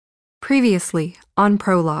Previously on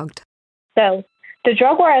Prologued. So the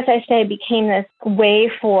drug war, as I say, became this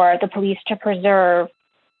way for the police to preserve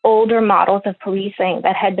older models of policing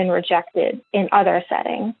that had been rejected in other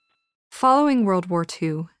settings. Following World War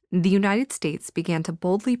II, the United States began to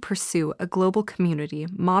boldly pursue a global community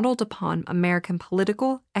modeled upon American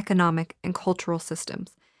political, economic, and cultural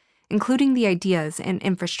systems, including the ideas and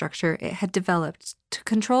infrastructure it had developed to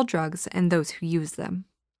control drugs and those who use them.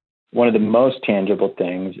 One of the most tangible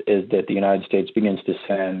things is that the United States begins to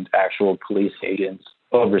send actual police agents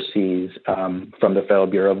overseas from the Federal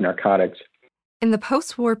Bureau of Narcotics. In the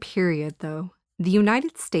post-war period, though, the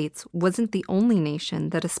United States wasn't the only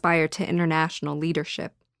nation that aspired to international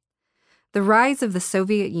leadership. The rise of the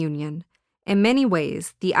Soviet Union, in many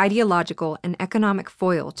ways the ideological and economic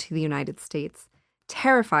foil to the United States,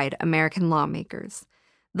 terrified American lawmakers,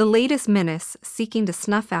 the latest menace seeking to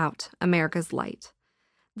snuff out America's light.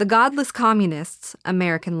 The godless communists,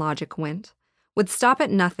 American logic went, would stop at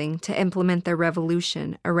nothing to implement their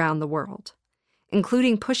revolution around the world,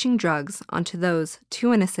 including pushing drugs onto those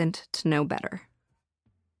too innocent to know better.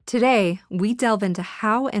 Today, we delve into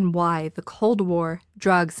how and why the Cold War,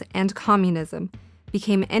 drugs, and communism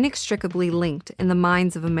became inextricably linked in the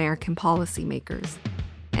minds of American policymakers,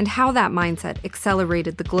 and how that mindset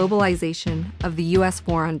accelerated the globalization of the U.S.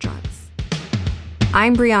 war on drugs.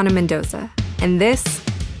 I'm Brianna Mendoza, and this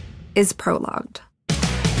is Prologued.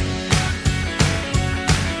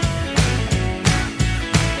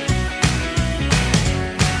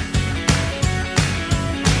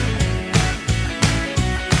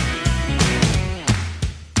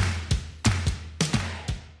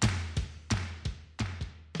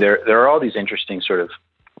 There are all these interesting sort of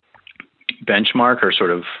benchmark or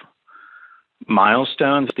sort of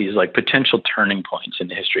milestones, these like potential turning points in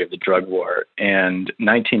the history of the drug war. And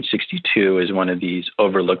 1962 is one of these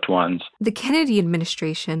overlooked ones. The Kennedy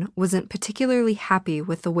administration wasn't particularly happy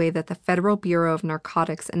with the way that the Federal Bureau of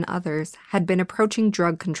Narcotics and others had been approaching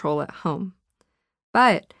drug control at home.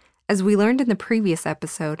 But, as we learned in the previous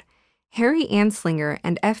episode, Harry Anslinger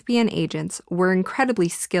and FBN agents were incredibly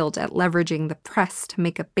skilled at leveraging the press to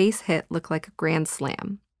make a base hit look like a grand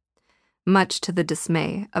slam, much to the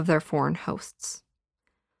dismay of their foreign hosts.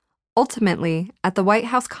 Ultimately, at the White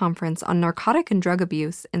House Conference on Narcotic and Drug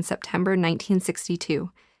Abuse in September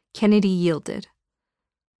 1962, Kennedy yielded.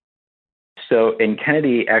 And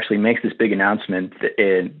Kennedy actually makes this big announcement at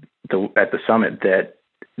the summit that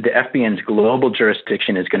the FBN's global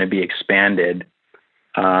jurisdiction is going to be expanded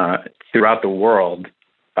throughout the world,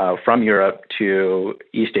 from Europe to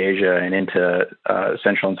East Asia and into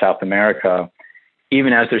Central and South America,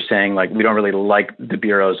 even as they're saying, like, we don't really like the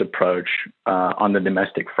Bureau's approach on the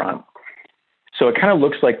domestic front. So it kind of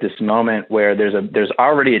looks like this moment where there's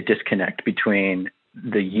already a disconnect between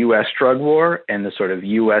the U.S. drug war and the sort of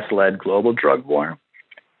U.S.-led global drug war.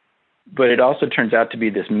 But it also turns out to be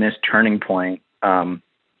this missed turning point.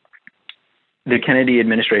 The Kennedy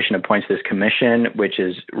administration appoints this commission, which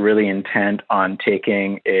is really intent on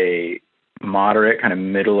taking a moderate, kind of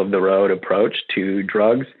middle-of-the-road approach to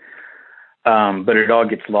drugs. But it all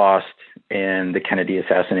gets lost in the Kennedy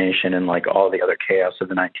assassination and like all the other chaos of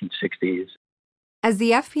the 1960s. As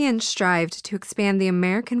the FBN strived to expand the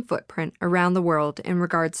American footprint around the world in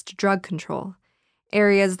regards to drug control,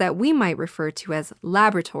 areas that we might refer to as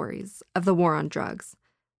laboratories of the war on drugs,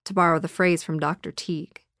 to borrow the phrase from Dr.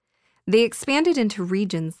 Teague, they expanded into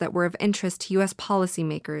regions that were of interest to U.S.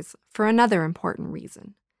 policymakers for another important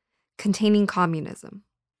reason: containing communism.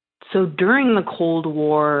 So during the Cold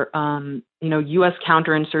War, U.S.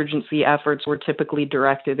 counterinsurgency efforts were typically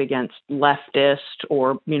directed against leftist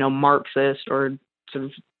or, Marxist or sort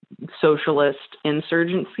of socialist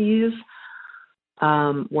insurgencies,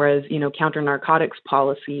 whereas, counter-narcotics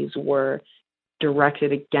policies were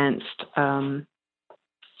directed against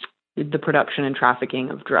the production and trafficking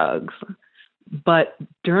of drugs. But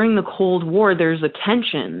during the Cold War, there's a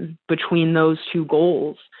tension between those two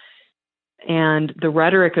goals. And the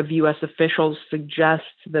rhetoric of U.S. officials suggests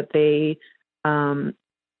that they,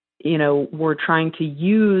 were trying to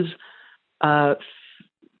use the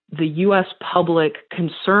U.S. public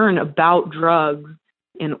concern about drugs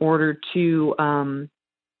in order to,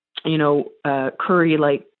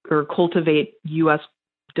 cultivate U.S.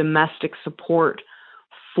 domestic support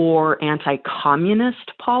for anti-communist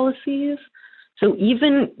policies. So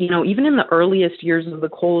even in the earliest years of the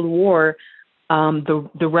Cold War,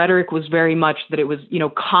 the rhetoric was very much that it was,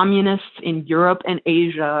 communists in Europe and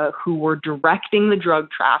Asia who were directing the drug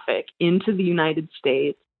traffic into the United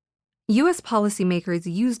States. U.S. policymakers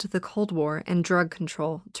used the Cold War and drug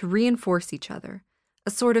control to reinforce each other,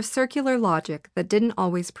 a sort of circular logic that didn't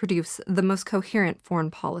always produce the most coherent foreign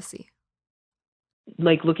policy.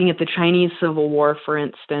 like looking at the Chinese Civil War, for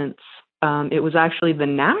instance, it was actually the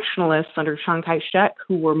nationalists under Chiang Kai-shek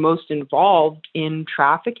who were most involved in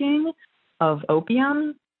trafficking of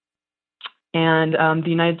opium. And the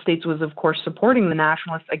United States was, of course, supporting the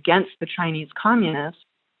nationalists against the Chinese communists.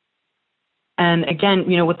 And again,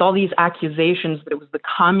 with all these accusations that it was the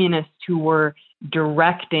communists who were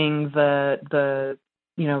directing the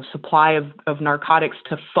supply of narcotics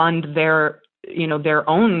to fund their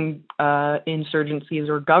own insurgencies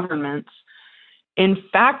or governments. In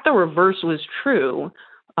fact, the reverse was true.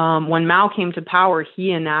 When Mao came to power,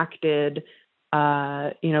 he enacted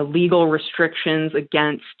legal restrictions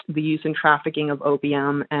against the use and trafficking of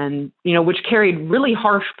opium, and which carried really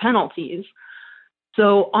harsh penalties.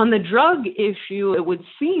 So on the drug issue, it would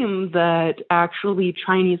seem that actually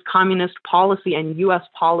Chinese communist policy and U.S.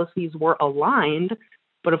 policies were aligned,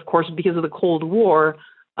 but of course, because of the Cold War,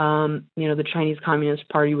 the Chinese Communist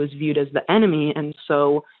Party was viewed as the enemy, and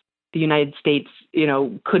so the United States,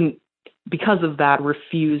 couldn't, because of that,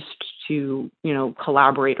 refused to,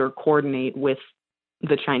 collaborate or coordinate with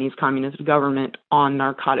the Chinese Communist government on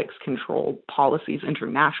narcotics control policies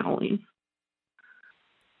internationally.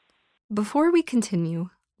 Before we continue,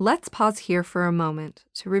 let's pause here for a moment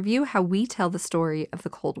to review how we tell the story of the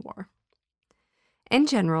Cold War. In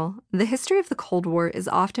general, the history of the Cold War is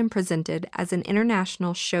often presented as an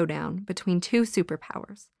international showdown between two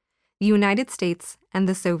superpowers, the United States and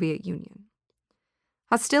the Soviet Union.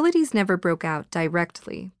 Hostilities never broke out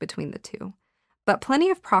directly between the two, but plenty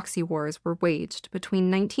of proxy wars were waged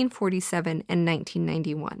between 1947 and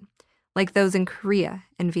 1991, like those in Korea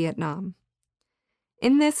and Vietnam.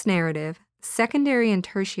 In this narrative, secondary and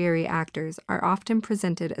tertiary actors are often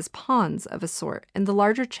presented as pawns of a sort in the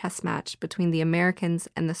larger chess match between the Americans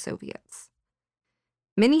and the Soviets.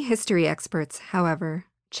 Many history experts, however,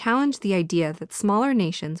 challenge the idea that smaller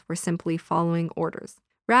nations were simply following orders.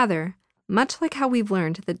 Rather, much like how we've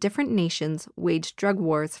learned that different nations waged drug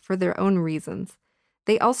wars for their own reasons,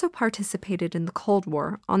 they also participated in the Cold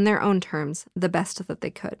War on their own terms the best that they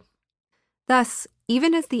could. Thus,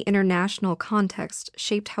 even as the international context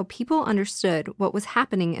shaped how people understood what was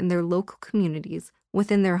happening in their local communities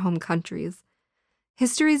within their home countries,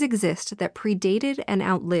 histories exist that predated and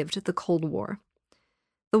outlived the Cold War.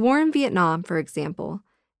 The war in Vietnam, for example,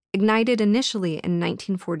 ignited initially in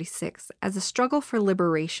 1946 as a struggle for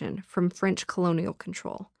liberation from French colonial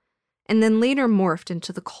control, and then later morphed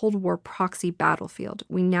into the Cold War proxy battlefield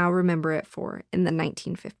we now remember it for in the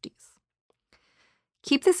 1950s.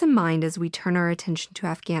 Keep this in mind as we turn our attention to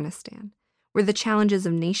Afghanistan, where the challenges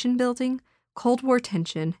of nation building, Cold War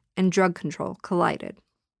tension, and drug control collided.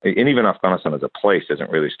 And even Afghanistan as a place doesn't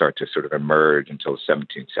really start to sort of emerge until the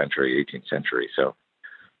 17th century, 18th century. So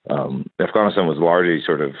Afghanistan was largely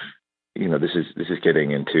sort of, this is getting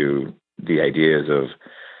into the ideas of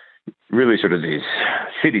really sort of these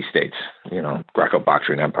city-states,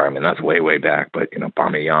 Greco-Bactrian Empire. I mean, that's way, way back. But,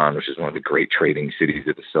 Bamiyan, which is one of the great trading cities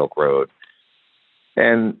of the Silk Road.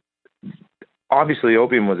 And obviously,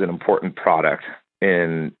 opium was an important product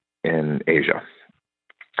in Asia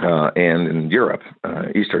and in Europe,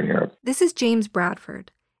 Eastern Europe. This is James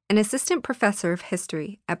Bradford, an assistant professor of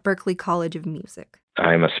history at Berklee College of Music.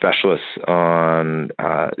 I'm a specialist on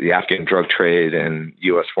the Afghan drug trade and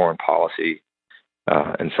U.S. foreign policy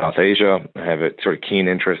in South Asia. I have a sort of keen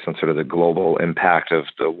interest in sort of the global impact of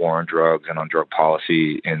the war on drugs and on drug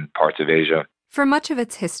policy in parts of Asia. For much of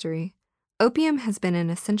its history, opium has been an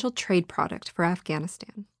essential trade product for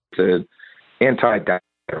Afghanistan. It's an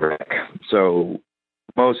anti-diuretic. So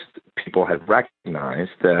most people have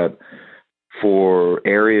recognized that for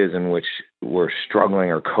areas in which we're struggling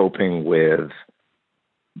or coping with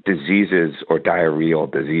diseases or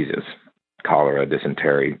diarrheal diseases, cholera,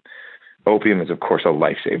 dysentery, opium is, of course, a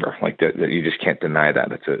lifesaver. Like that you just can't deny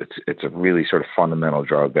that. It's a really sort of fundamental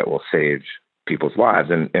drug that will save people's lives.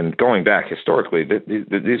 And going back historically,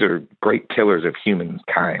 these are great killers of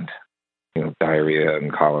humankind, diarrhea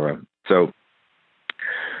and cholera. So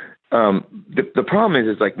the problem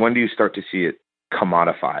is like, when do you start to see it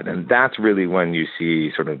commodified? And that's really when you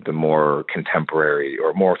see sort of the more contemporary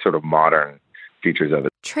or more sort of modern features of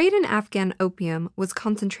it. Trade in Afghan opium was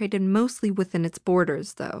concentrated mostly within its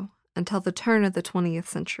borders, though, until the turn of the 20th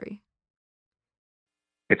century.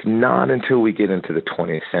 It's not until we get into the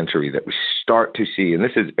 20th century that we start to see, and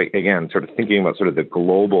this is, again, sort of thinking about sort of the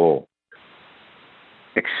global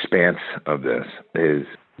expanse of this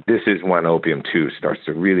is when opium, too, starts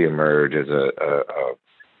to really emerge as a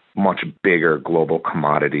much bigger global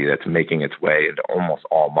commodity that's making its way into almost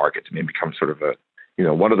all markets. I mean, it becomes sort of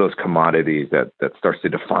one of those commodities that starts to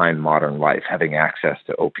define modern life. Having access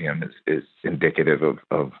to opium is indicative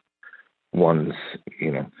of one's,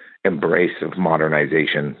 embrace of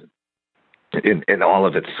modernization in all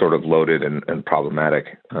of its sort of loaded and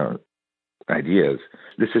problematic ideas.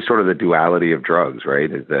 This is sort of the duality of drugs,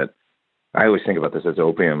 right? Is that I always think about this as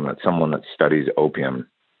opium, that someone that studies opium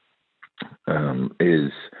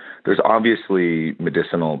is there's obviously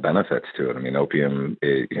medicinal benefits to it. I mean, opium,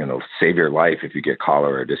 save your life if you get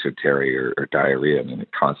cholera or dysentery or diarrhea. I mean, it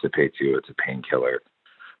constipates you. It's a painkiller,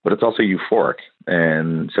 but it's also euphoric.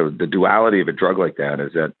 And so the duality of a drug like that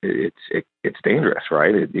is that it's dangerous,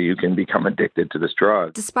 right? You can become addicted to this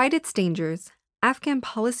drug. Despite its dangers, Afghan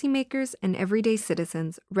policymakers and everyday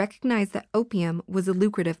citizens recognized that opium was a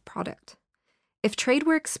lucrative product. If trade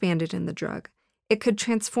were expanded in the drug, it could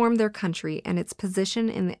transform their country and its position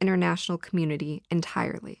in the international community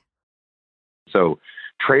entirely. So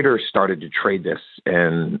traders started to trade this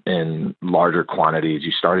in larger quantities.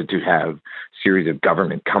 You started to have a series of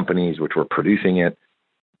government companies which were producing it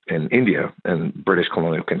in India and British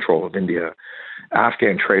colonial control of India.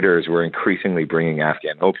 Afghan traders were increasingly bringing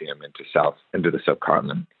Afghan opium into the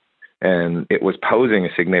subcontinent. And it was posing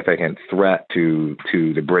a significant threat to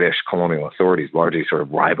the British colonial authorities, largely sort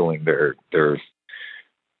of rivaling their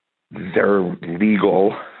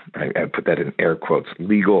legal, I put that in air quotes,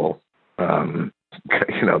 legal,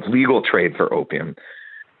 legal trade for opium.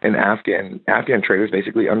 And Afghan traders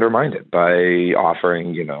basically undermined it by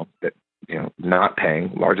offering, not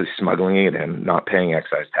paying, largely smuggling it in, not paying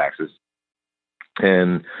excise taxes.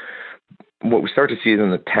 And what we start to see is in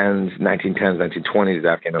the 1910s, 1920s,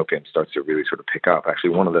 Afghan opium starts to really sort of pick up. Actually,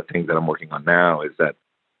 one of the things that I'm working on now is that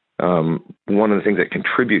one of the things that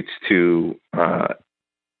contributes to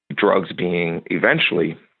drugs being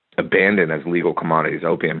eventually abandoned as legal commodities,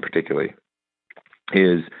 opium particularly,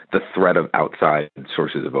 is the threat of outside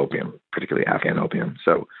sources of opium, particularly Afghan opium.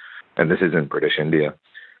 So, and this is in British India.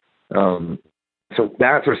 So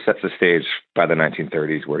that sort of sets the stage by the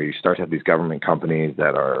 1930s, where you start to have these government companies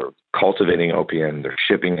that are cultivating opium, they're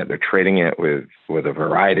shipping it, they're trading it with a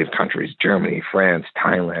variety of countries, Germany, France,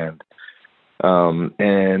 Thailand,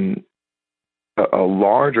 and a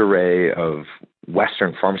large array of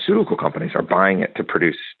Western pharmaceutical companies are buying it to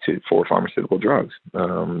produce for pharmaceutical drugs,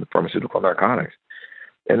 pharmaceutical narcotics.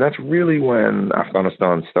 And that's really when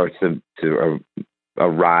Afghanistan starts to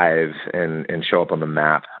arrive and show up on the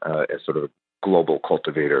map as sort of a global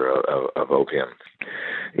cultivator of opium.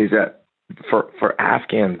 Is that for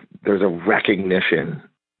Afghans, there's a recognition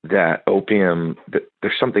that opium, that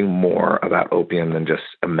there's something more about opium than just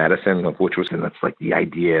a medicine, and that's like the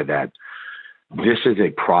idea that this is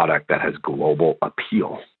a product that has global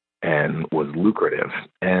appeal and was lucrative.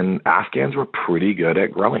 And Afghans were pretty good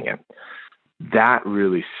at growing it. That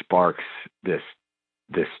really sparks this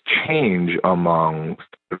change among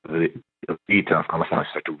the elite in Afghanistan.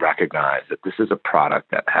 Start to recognize that this is a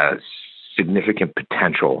product that has significant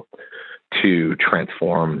potential to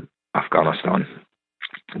transform Afghanistan.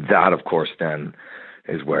 That, of course, then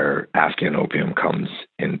is where Afghan opium comes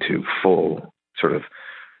into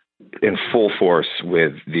in full force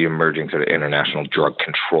with the emerging sort of international drug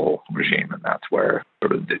control regime. And that's where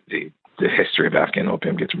sort of the history of Afghan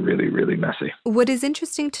opium gets really, really messy. What is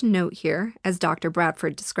interesting to note here, as Dr.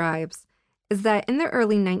 Bradford describes, is that in the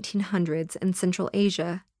early 1900s in Central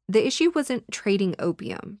Asia, the issue wasn't trading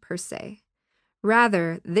opium per se.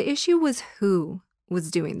 Rather, the issue was who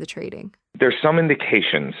was doing the trading. There's some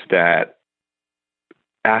indications that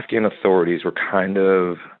Afghan authorities were kind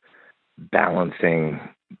of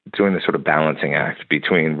doing this sort of balancing act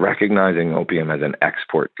between recognizing opium as an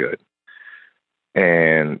export good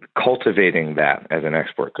and cultivating that as an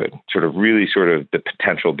export good, sort of the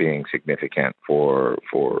potential being significant for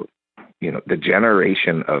the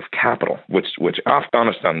generation of capital, which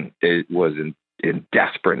Afghanistan was in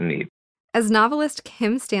desperate need. As novelist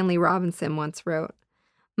Kim Stanley Robinson once wrote,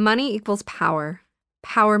 "Money equals power,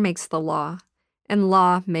 power makes the law, and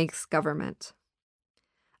law makes government."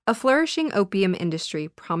 A flourishing opium industry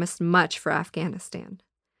promised much for Afghanistan.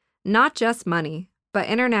 Not just money, but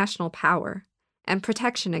international power and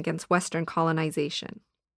protection against Western colonization,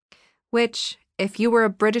 which, if you were a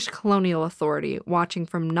British colonial authority watching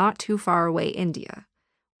from not too far away India,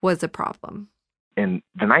 was a problem. In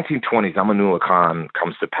the 1920s, Amanullah Khan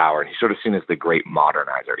comes to power, and he's sort of seen as the great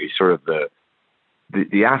modernizer. He's sort of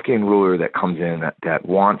the Afghan ruler that comes in that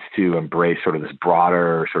wants to embrace sort of this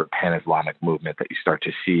broader sort of pan-Islamic movement that you start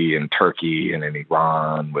to see in Turkey and in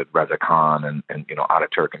Iran with Reza Khan and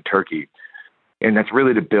Ataturk in Turkey. And that's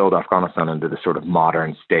really to build Afghanistan into the sort of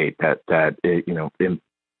modern state that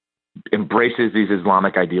embraces these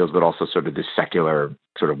Islamic ideals, but also sort of the secular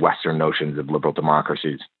sort of Western notions of liberal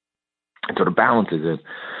democracies and sort of balances it.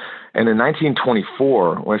 And in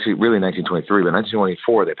 1924, well, actually really 1923, but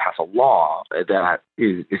 1924, they pass a law that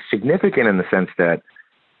is significant in the sense that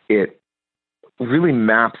it really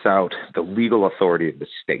maps out the legal authority of the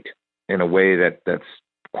state in a way that's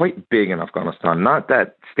quite big in Afghanistan. Not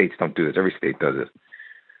that states don't do this; every state does it.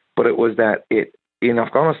 But it was that in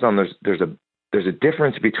Afghanistan, there's a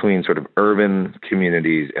difference between sort of urban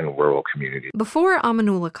communities and rural communities. Before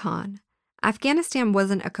Amanullah Khan, Afghanistan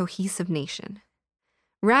wasn't a cohesive nation.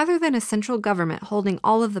 Rather than a central government holding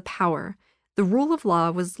all of the power, the rule of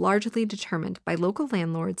law was largely determined by local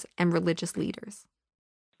landlords and religious leaders.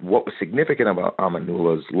 What was significant about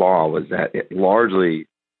Amanullah's law was that it largely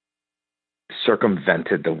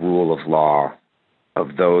circumvented the rule of law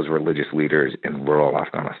of those religious leaders in rural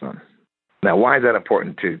Afghanistan. Now, why is that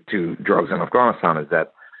important to drugs in Afghanistan is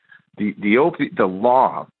that the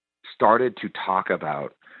law started to talk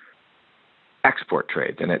about export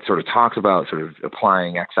trade, and it sort of talks about sort of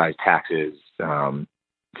applying excise taxes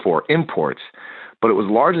for imports, but it was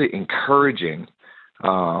largely encouraging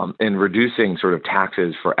and reducing sort of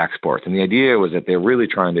taxes for exports. And the idea was that they're really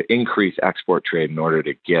trying to increase export trade in order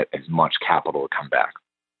to get as much capital to come back.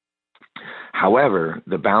 However,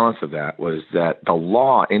 the balance of that was that the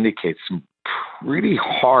law indicates some pretty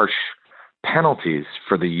harsh penalties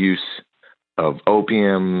for the use of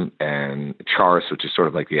opium and charas, which is sort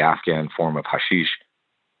of like the Afghan form of hashish.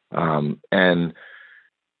 And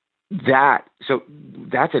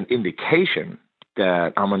that's an indication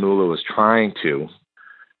that Amanullah was trying to,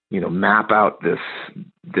 map out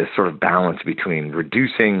this sort of balance between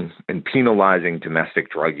reducing and penalizing domestic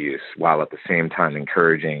drug use while at the same time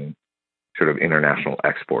encouraging sort of international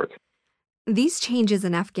exports. These changes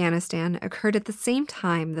in Afghanistan occurred at the same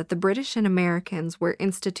time that the British and Americans were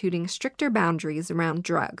instituting stricter boundaries around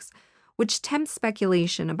drugs, which tempts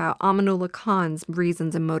speculation about Amanullah Khan's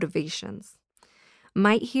reasons and motivations.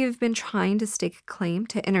 Might he have been trying to stake claim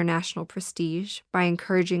to international prestige by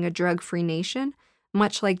encouraging a drug-free nation,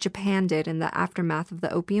 much like Japan did in the aftermath of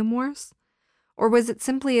the Opium Wars? Or was it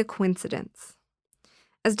simply a coincidence?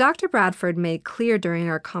 As Dr. Bradford made clear during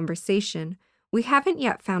our conversation, we haven't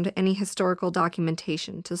yet found any historical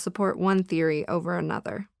documentation to support one theory over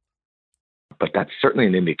another. But that's certainly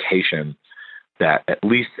an indication that at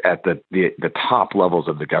least at the top levels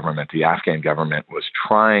of the government, the Afghan government was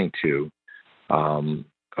trying to,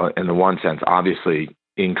 in the one sense, obviously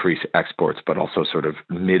increase exports, but also sort of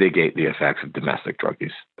mitigate the effects of domestic drug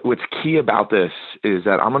use. What's key about this is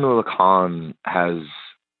that Amanullah Khan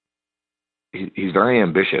he's very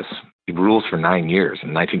ambitious. He rules for 9 years.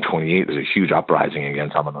 In 1928, there's a huge uprising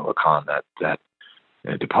against Amanullah Khan that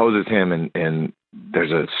deposes him, and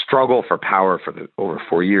there's a struggle for power for over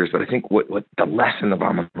 4 years. But I think what the lesson of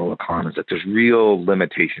Amanullah Khan is that there's real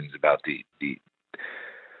limitations about the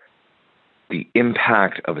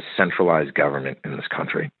impact of a centralized government in this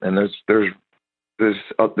country. And there's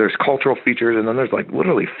cultural features, and then there's like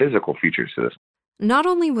literally physical features to this. Not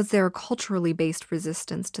only was there a culturally based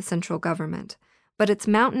resistance to central government, but its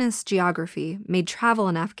mountainous geography made travel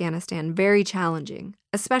in Afghanistan very challenging,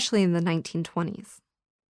 especially in the 1920s.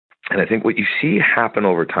 And I think what you see happen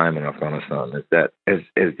over time in Afghanistan is that as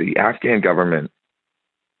the Afghan government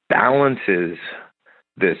balances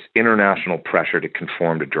this international pressure to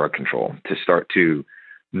conform to drug control, to start to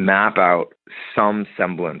map out some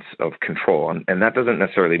semblance of control, and that doesn't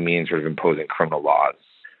necessarily mean sort of imposing criminal laws.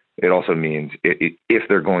 It also means if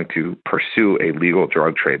they're going to pursue a legal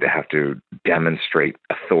drug trade, they have to demonstrate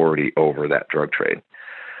authority over that drug trade.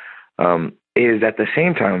 Is at the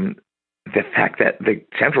same time the fact that the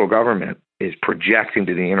central government is projecting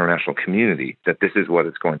to the international community that this is what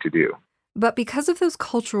it's going to do. But because of those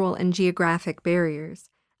cultural and geographic barriers,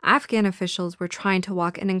 Afghan officials were trying to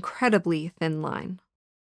walk an incredibly thin line.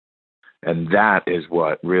 And that is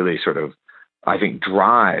what really sort of, I think,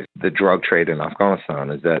 drives the drug trade in Afghanistan,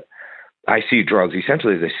 is that I see drugs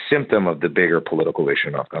essentially as a symptom of the bigger political issue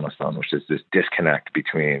in Afghanistan, which is this disconnect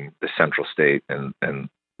between the central state and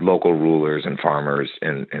local rulers and farmers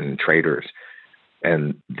and traders.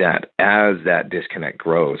 And that as that disconnect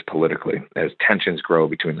grows politically, as tensions grow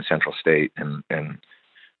between the central state and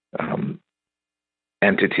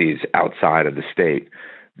entities outside of the state,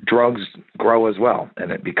 drugs grow as well.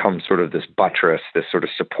 And it becomes sort of this buttress, this sort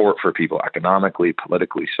of support for people economically,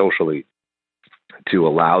 politically, socially, to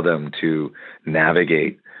allow them to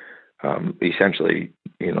navigate essentially,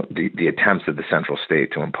 the attempts of the central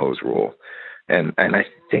state to impose rule. And I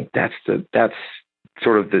think that's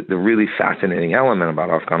sort of the really fascinating element about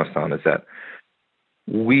Afghanistan, is that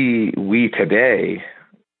we today,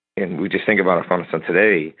 and we just think about Afghanistan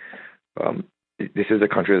today, this is a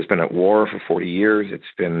country that's been at war for 40 years. It's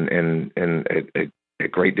been in a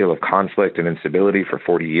great deal of conflict and instability for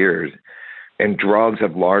 40 years, and drugs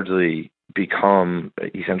have largely become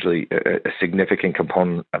essentially a significant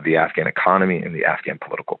component of the Afghan economy and the Afghan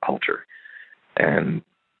political culture. And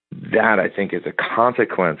that, I think, is a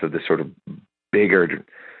consequence of this sort of bigger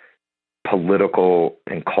political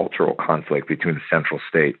and cultural conflict between the central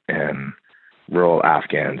state and rural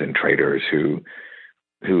Afghans and traders who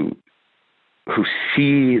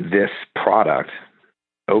see this product,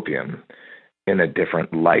 opium, in a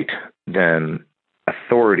different light than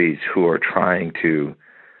authorities who are trying to,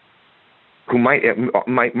 who might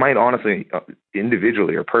honestly,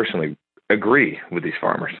 individually or personally, agree with these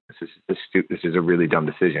farmers. This is a really dumb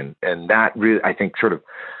decision, and that really, I think, sort of,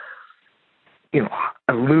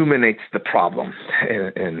 illuminates the problem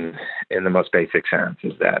in the most basic sense.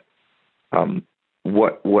 Is that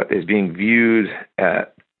what is being viewed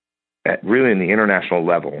at really in the international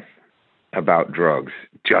level about drugs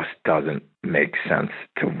just doesn't make sense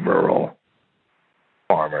to rural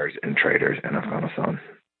farmers and traders in Afghanistan.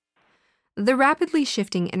 The rapidly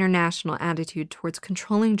shifting international attitude towards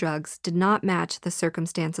controlling drugs did not match the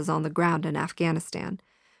circumstances on the ground in Afghanistan,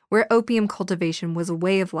 where opium cultivation was a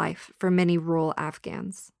way of life for many rural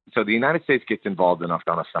Afghans. So the United States gets involved in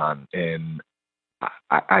Afghanistan in,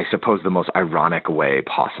 I suppose, the most ironic way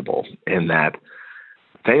possible, in that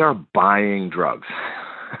they are buying drugs.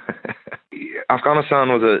 Afghanistan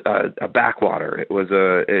was a backwater. It was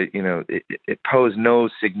it posed no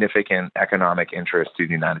significant economic interest to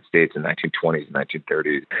the United States in the 1920s and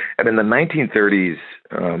 1930s. And in the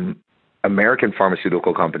 1930s, American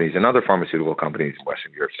pharmaceutical companies and other pharmaceutical companies in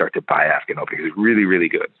Western Europe start to buy Afghan opium. It's really, really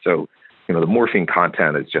good. So, the morphine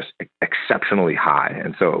content is just exceptionally high.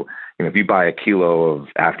 And so, if you buy a kilo of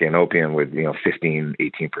Afghan opium with, 15,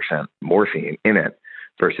 18% morphine in it,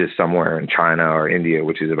 versus somewhere in China or India,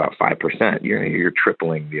 which is about 5%, you're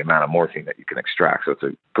tripling the amount of morphine that you can extract. So it's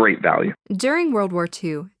a great value. During World War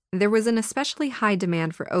II, there was an especially high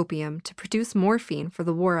demand for opium to produce morphine for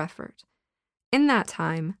the war effort. In that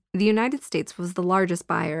time, the United States was the largest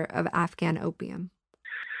buyer of Afghan opium.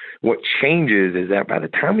 What changes is that by the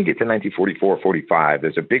time we get to 1944-45,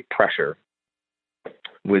 there's a big pressure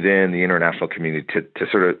within the international community to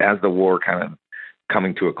sort of, as the war kind of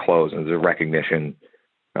coming to a close, and there's a recognition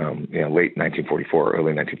late 1944,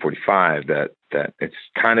 early 1945, that it's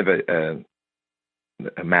kind of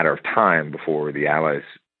a matter of time before the Allies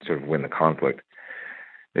sort of win the conflict.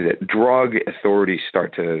 Is that drug authorities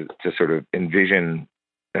start to sort of envision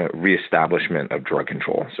reestablishment of drug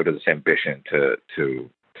control, sort of this ambition to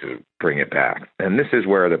bring it back. And this is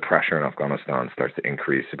where the pressure in Afghanistan starts to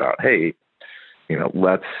increase about, hey,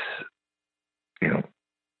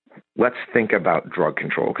 let's think about drug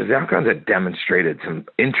control, because the Afghans had demonstrated some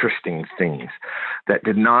interesting things that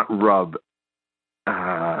did not rub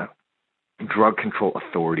drug control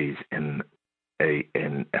authorities it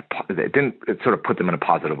didn't sort of put them in a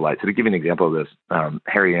positive light. So to give you an example of this,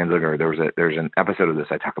 Harry Anslinger, there's an episode of this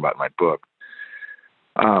I talk about in my book,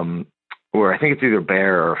 where I think it's either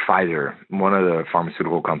Bayer or Pfizer, one of the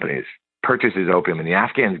pharmaceutical companies, purchases opium, and the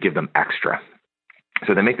Afghans give them extra.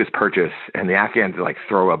 So they make this purchase, and the Afghans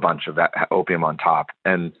throw a bunch of that opium on top.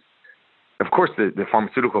 And of course, the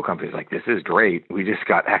pharmaceutical company is like, "This is great. We just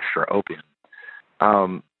got extra opium."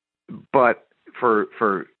 But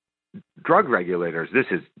for drug regulators, this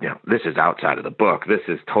is outside of the book. This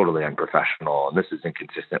is totally unprofessional, and this is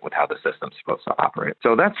inconsistent with how the system's supposed to operate.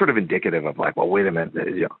 So that's sort of indicative of well, wait a minute,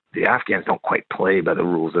 the Afghans don't quite play by the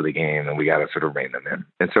rules of the game, and we got to sort of rein them in.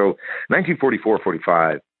 And so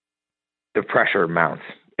 1944-45. The pressure mounts,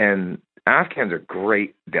 and Afghans are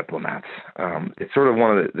great diplomats. It's sort of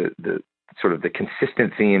one of the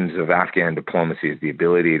consistent themes of Afghan diplomacy is the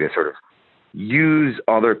ability to sort of use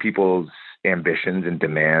other people's ambitions and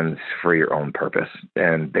demands for your own purpose,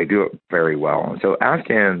 and they do it very well. And so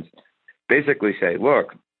Afghans basically say,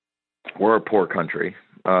 look, we're a poor country.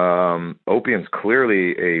 Opium's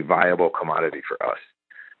clearly a viable commodity for us.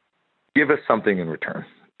 Give us something in return,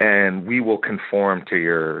 and we will conform to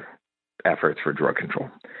your efforts for drug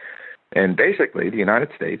control. And basically, the United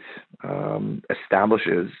States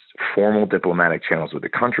establishes formal diplomatic channels with the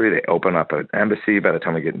country. They open up an embassy by the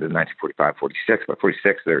time we get into 1945-46. By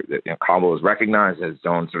 46, Kabul is recognized as its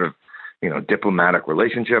own sort of, diplomatic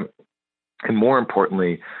relationship. And more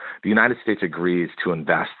importantly, the United States agrees to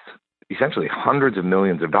invest essentially hundreds of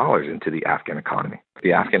millions of dollars into the Afghan economy.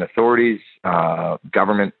 The Afghan authorities,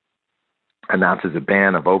 government announces a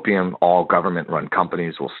ban of opium. All government-run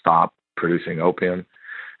companies will stop producing opium,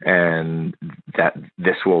 and that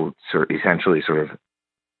this will essentially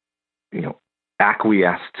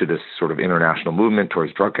acquiesce to this sort of international movement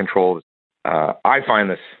towards drug control. I find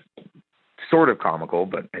this sort of comical,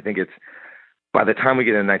 but I think it's by the time we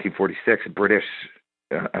get in 1946, British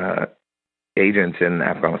agents in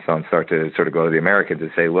Afghanistan start to sort of go to the Americans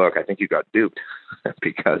and say, look, I think you got duped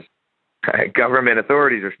because government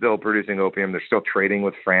authorities are still producing opium. They're still trading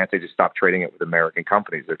with France. They just stopped trading it with American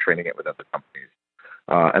companies. They're trading it with other companies.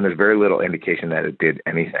 And there's very little indication that it did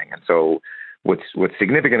anything. And so what's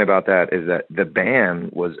significant about that is that the ban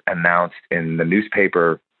was announced in the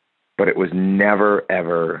newspaper, but it was never,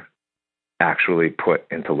 ever actually put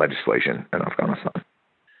into legislation in Afghanistan.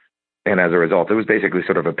 And as a result, it was basically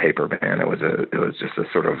sort of a paper ban. It was just a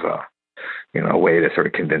sort of a way to sort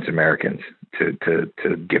of convince Americans to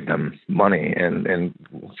give them money, and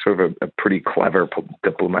sort of a pretty clever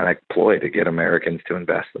diplomatic ploy to get Americans to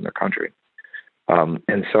invest in their country.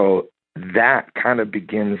 And so that kind of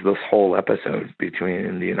begins this whole episode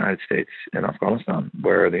between the United States and Afghanistan,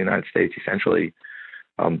 where the United States essentially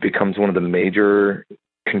becomes one of the major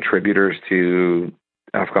contributors to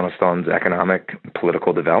Afghanistan's economic and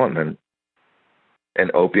political development.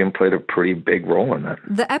 And opium played a pretty big role in that.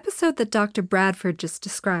 The episode that Dr. Bradford just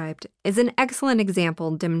described is an excellent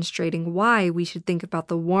example demonstrating why we should think about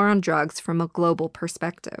the war on drugs from a global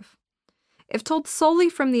perspective. If told solely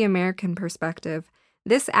from the American perspective,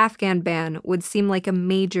 this Afghan ban would seem like a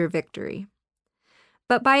major victory.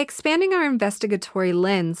 But by expanding our investigatory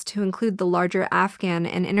lens to include the larger Afghan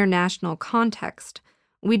and international context,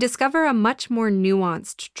 we discover a much more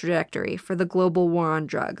nuanced trajectory for the global war on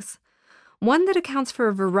drugs, one that accounts for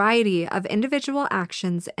a variety of individual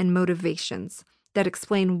actions and motivations that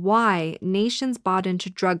explain why nations bought into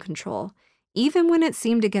drug control, even when it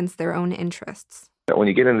seemed against their own interests. When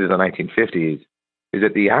you get into the 1950s, is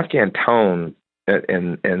that the Afghan tone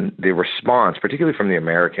and the response, particularly from the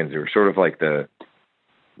Americans, who were sort of like at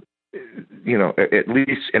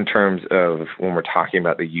least in terms of when we're talking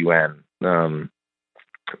about the UN,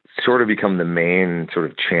 sort of become the main sort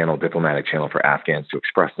of diplomatic channel for Afghans to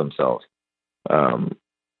express themselves,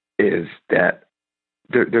 is that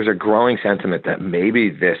there's a growing sentiment that maybe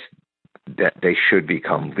that they should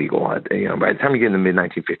become legal. By the time you get in the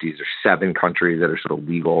mid-1950s, there's 7 countries that are sort of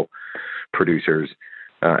legal producers,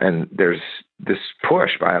 and there's this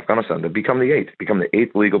push by Afghanistan to become the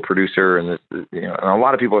 8th legal producer. And and a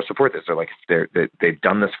lot of people support this. They're like, they've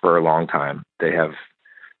done this for a long time. They have.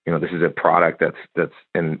 This is a product that's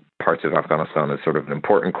in parts of Afghanistan is sort of an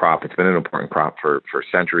important crop. It's been an important crop for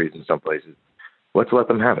centuries in some places. Let's let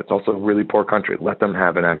them have it. It's also a really poor country. Let them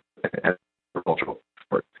have an agricultural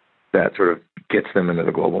export that sort of gets them into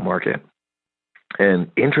the global market.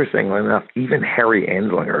 And interestingly enough, even Harry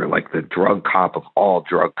Anslinger, like the drug cop of all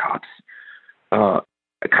drug cops,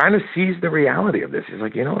 kind of sees the reality of this. He's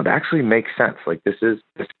like, it actually makes sense. Like this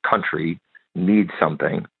country needs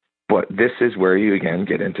something. But this is where you, again,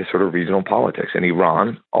 get into sort of regional politics. And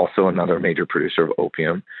Iran, also another major producer of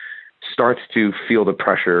opium, starts to feel the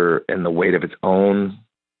pressure and the weight of its own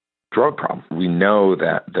drug problem. We know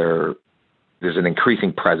that there's an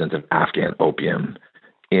increasing presence of Afghan opium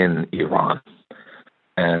in Iran,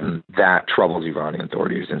 and that troubles Iranian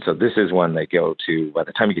authorities. And so this is when they go to, by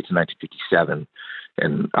the time you get to 1957,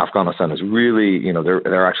 and Afghanistan is really,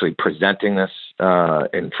 they're actually presenting this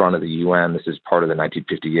in front of the UN. This is part of the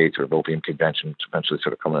 1958 sort of opium convention, which eventually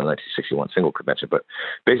sort of come in the 1961 single convention. But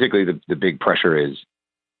basically the big pressure is,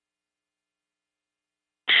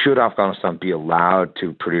 should Afghanistan be allowed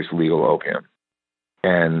to produce legal opium?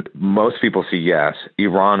 And most people see yes.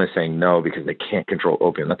 Iran is saying no because they can't control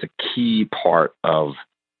opium. That's a key part of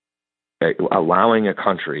allowing a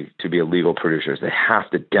country to be a legal producer. They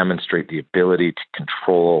have to demonstrate the ability to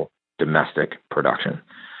control domestic production.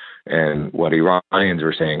 And what Iranians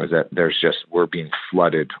were saying was that we're being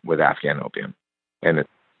flooded with Afghan opium. And it's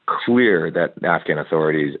clear that the Afghan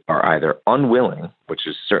authorities are either unwilling, which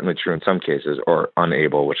is certainly true in some cases, or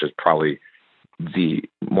unable, which is probably the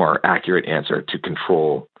more accurate answer, to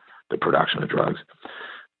control the production of drugs.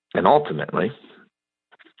 And ultimately,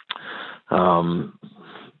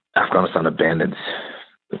 Afghanistan abandons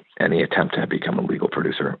any attempt to become a legal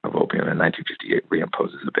producer of opium, and 1958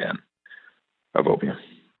 reimposes a ban of opium.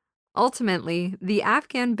 Ultimately, the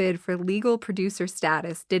Afghan bid for legal producer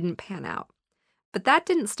status didn't pan out. But that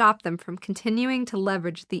didn't stop them from continuing to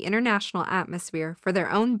leverage the international atmosphere for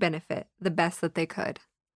their own benefit the best that they could.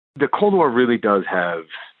 The Cold War really does have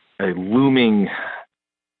a looming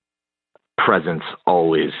presence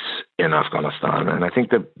always in Afghanistan. And I think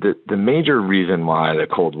the major reason why the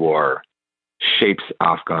Cold War shapes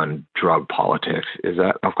Afghan drug politics is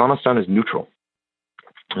that Afghanistan is neutral.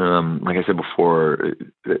 Like I said before,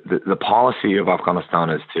 the policy of Afghanistan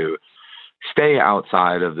is to stay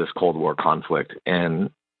outside of this Cold War conflict and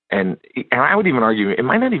and I would even argue it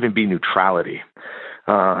might not even be neutrality.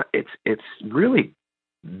 It's really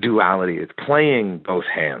duality. It's playing both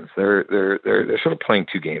hands. They're sort of playing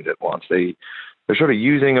two games at once. They're sort of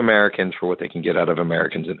using Americans for what they can get out of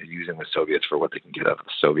Americans, and they're using the Soviets for what they can get out of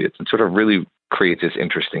the Soviets, and sort of really creates this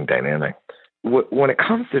interesting dynamic. When it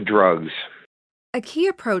comes to drugs, a key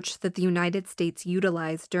approach that the United States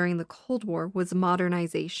utilized during the Cold War was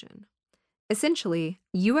modernization. Essentially,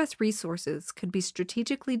 U.S. resources could be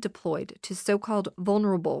strategically deployed to so-called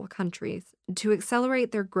vulnerable countries to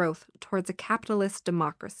accelerate their growth towards a capitalist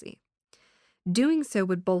democracy. Doing so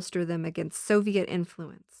would bolster them against Soviet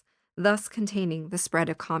influence, thus containing the spread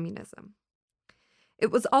of communism.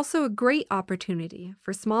 It was also a great opportunity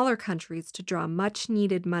for smaller countries to draw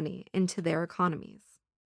much-needed money into their economies.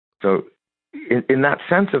 So in that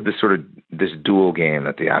sense of this dual game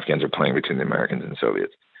that the Afghans are playing between the Americans and the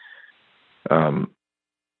Soviets,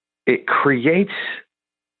 it creates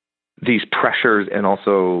these pressures, and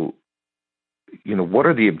also, what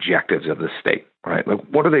are the objectives of the state, right? Like,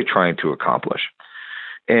 what are they trying to accomplish?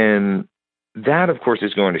 And that, of course,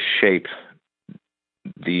 is going to shape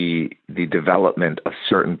the development of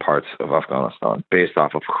certain parts of Afghanistan based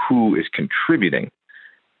off of who is contributing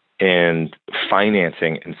and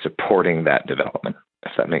financing and supporting that development,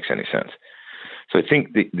 if that makes any sense. So I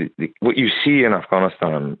think what you see in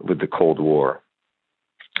Afghanistan with the Cold War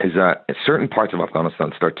is that certain parts of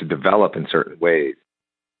Afghanistan start to develop in certain ways,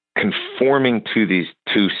 conforming to these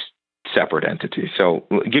two separate entities. So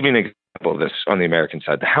I'll give you an example of this on the American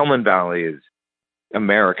side. The Helmand Valley is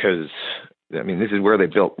America's, this is where they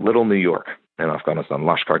built Little New York in Afghanistan,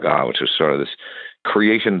 Lashkar-Gah, which was sort of this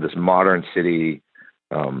creation of this modern city.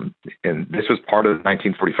 And this was part of the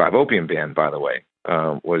 1945 opium ban, by the way,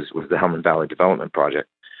 was the Helmand Valley Development Project.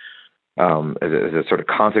 As a sort of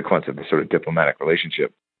consequence of this sort of diplomatic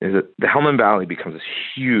relationship, is that the Helmand Valley becomes this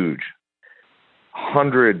huge,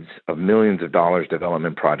 hundreds of millions of dollars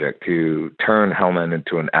development project to turn Helmand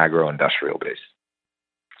into an agro-industrial base.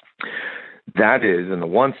 That is, in the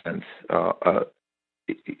one sense,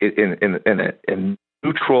 in a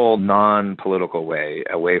neutral, non-political way,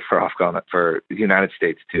 a way for the United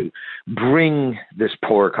States to bring this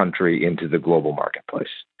poor country into the global marketplace.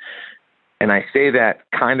 And I say that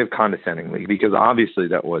kind of condescendingly because obviously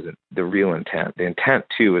that wasn't the real intent. The intent,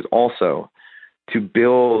 too, is also to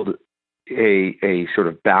build a sort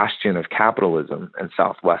of bastion of capitalism in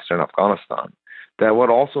southwestern Afghanistan that would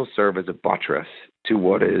also serve as a buttress to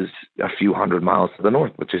what is a few hundred miles to the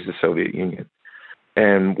north, which is the Soviet Union.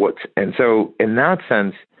 And so in that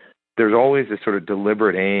sense, there's always this sort of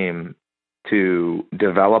deliberate aim to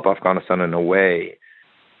develop Afghanistan in a way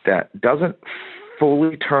that doesn't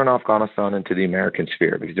fully turn Afghanistan into the American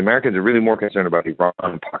sphere, because the Americans are really more concerned about Iran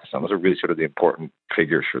and Pakistan. Those are really sort of the important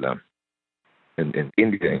figures for them, and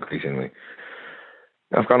India increasingly.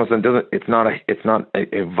 Afghanistan it's not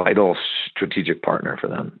a vital strategic partner for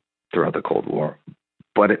them throughout the Cold War,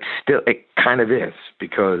 but it kind of is,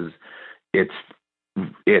 because it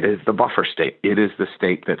is the buffer state. It is the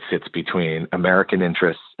state that sits between American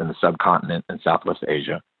interests in the subcontinent and Southwest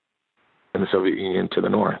Asia and the Soviet Union to the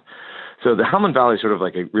north. So the Helmand Valley is sort of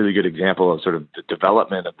like a really good example of sort of the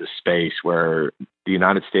development of this space where the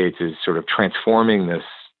United States is sort of transforming this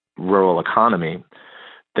rural economy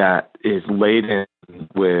that is laden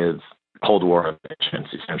with Cold War ambitions,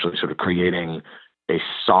 essentially sort of creating a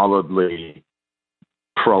solidly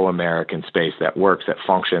pro-American space that works, that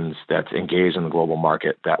functions, that's engaged in the global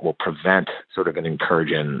market, that will prevent sort of an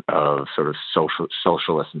incursion of sort of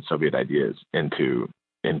socialist and Soviet ideas into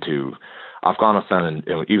Afghanistan,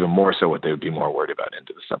 and even more so what they would be more worried about,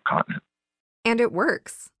 into the subcontinent. And it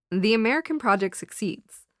works. The American project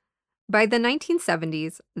succeeds. By the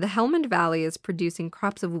 1970s, the Helmand Valley is producing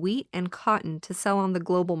crops of wheat and cotton to sell on the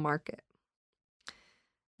global market.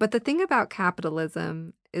 But the thing about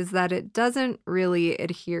capitalism is that it doesn't really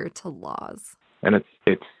adhere to laws. And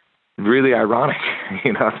it's really ironic,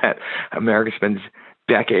 that America spends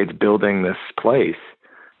decades building this place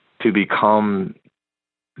to become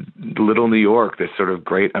Little New York, this sort of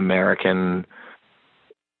great American,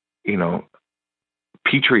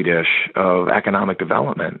 petri dish of economic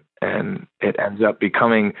development. And it ends up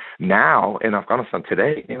becoming, now in Afghanistan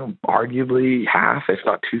today, arguably half, if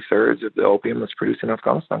not 2/3 of the opium that's produced in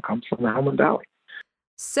Afghanistan comes from the Helmand Valley.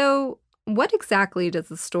 So what exactly does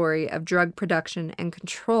the story of drug production and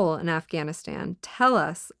control in Afghanistan tell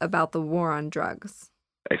us about the war on drugs?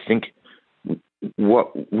 I think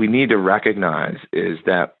what we need to recognize is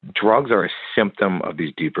that drugs are a symptom of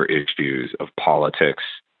these deeper issues of politics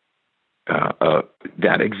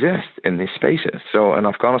that exist in these spaces. So in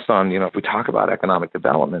Afghanistan, if we talk about economic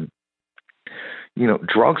development,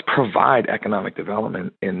 drugs provide economic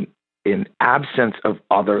development in absence of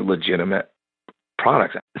other legitimate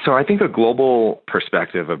products. So I think a global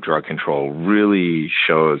perspective of drug control really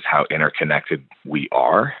shows how interconnected we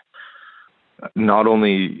are, not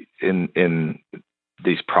only in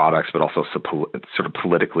these products, but also sort of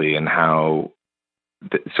politically, and how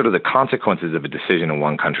the consequences of a decision in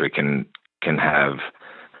one country can have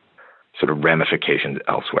sort of ramifications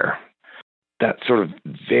elsewhere. That sort of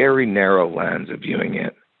very narrow lens of viewing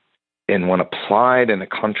it, and when applied in a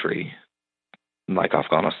country like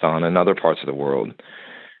Afghanistan and other parts of the world,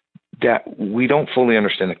 that we don't fully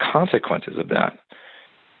understand the consequences of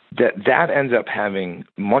that ends up having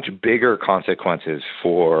much bigger consequences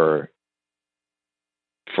for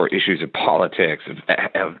issues of politics,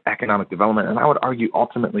 of economic development, and I would argue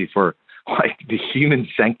ultimately for the human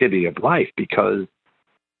sanctity of life, because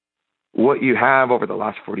what you have over the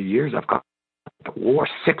last 40 years, I've got war,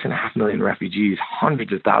 6.5 million refugees,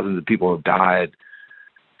 hundreds of thousands of people have died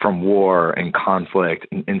from war and conflict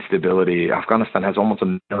and instability. Afghanistan has almost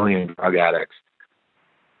 1 million drug addicts.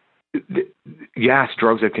 Yes,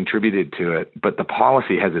 drugs have contributed to it, but the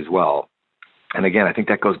policy has as well. And again, I think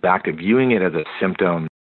that goes back to viewing it as a symptom.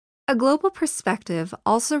 A global perspective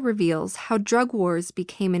also reveals how drug wars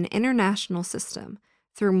became an international system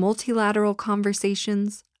through multilateral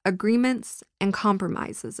conversations, agreements, and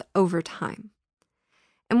compromises over time.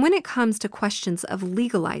 And when it comes to questions of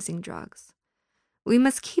legalizing drugs, we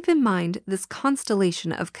must keep in mind this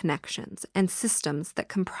constellation of connections and systems that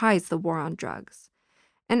comprise the war on drugs,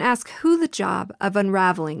 and ask who the job of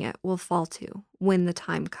unraveling it will fall to when the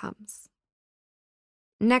time comes.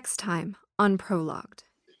 Next time on Prologued.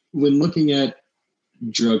 When looking at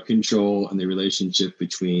drug control and the relationship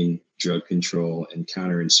between drug control and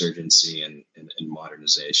counterinsurgency and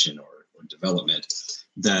modernization or development,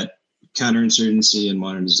 that counterinsurgency and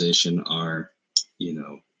modernization are,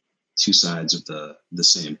 two sides of the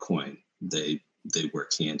same coin. They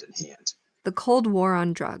work hand in hand. The Cold War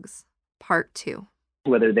on Drugs, Part 2.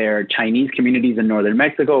 Whether they're Chinese communities in northern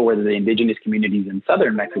Mexico or whether they're indigenous communities in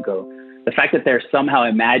southern Mexico, the fact that they're somehow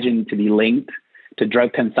imagined to be linked to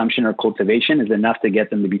drug consumption or cultivation is enough to get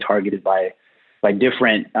them to be targeted by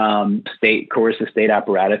different coercive state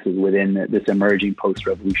apparatuses within this emerging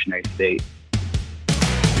post-revolutionary state.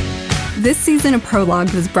 This season of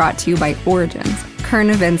Prologued was brought to you by Origins, Current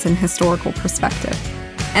Events and Historical Perspective,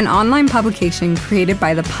 an online publication created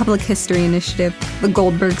by the Public History Initiative, the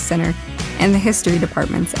Goldberg Center, and the history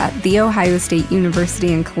departments at The Ohio State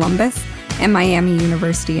University in Columbus and Miami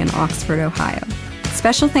University in Oxford, Ohio.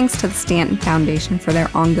 Special thanks to the Stanton Foundation for their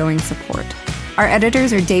ongoing support. Our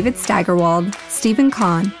editors are David Steigerwald, Stephen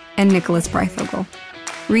Kahn, and Nicholas Breithogel.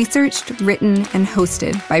 Researched, written, and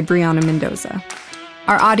hosted by Brianna Mendoza.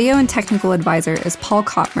 Our audio and technical advisor is Paul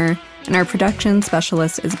Kottmer, and our production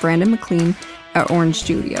specialist is Brandon McLean at Orange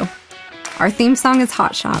Studio. Our theme song is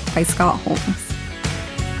Hot Shot by Scott Holmes.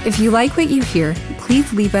 If you like what you hear,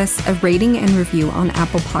 please leave us a rating and review on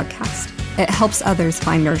Apple Podcast. It helps others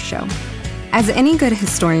find our show. As any good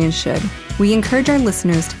historian should, we encourage our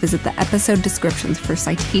listeners to visit the episode descriptions for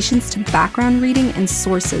citations to background reading and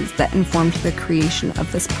sources that informed the creation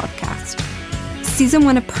of this podcast. Season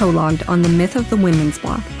 1 of Prologued on the Myth of the Women's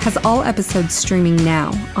Block has all episodes streaming now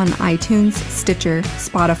on iTunes, Stitcher,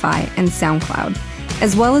 Spotify, and SoundCloud,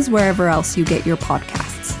 as well as wherever else you get your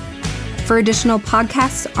podcasts. For additional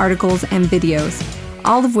podcasts, articles, and videos,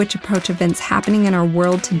 all of which approach events happening in our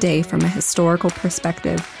world today from a historical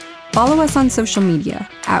perspective, follow us on social media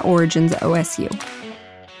at Origins OSU.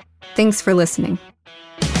 Thanks for listening.